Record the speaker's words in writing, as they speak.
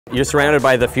You're surrounded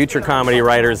by the future comedy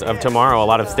writers of tomorrow, a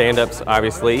lot of stand-ups,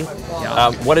 obviously.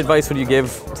 Yeah. What advice would you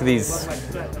give to these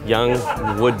young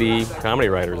would-be comedy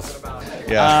writers?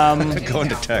 Yeah, go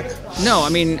into tech. No, I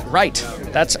mean, right.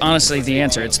 That's honestly the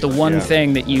answer. It's the one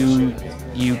thing that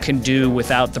you can do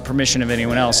without the permission of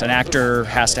anyone else. An actor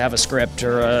has to have a script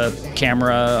or a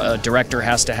camera. A director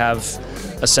has to have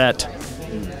a set.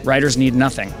 Writers need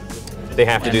nothing. They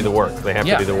have to do the work. They have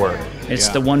to do the work. It's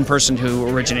the one person who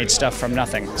originates stuff from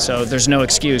nothing. So there's no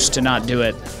excuse to not do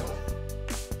it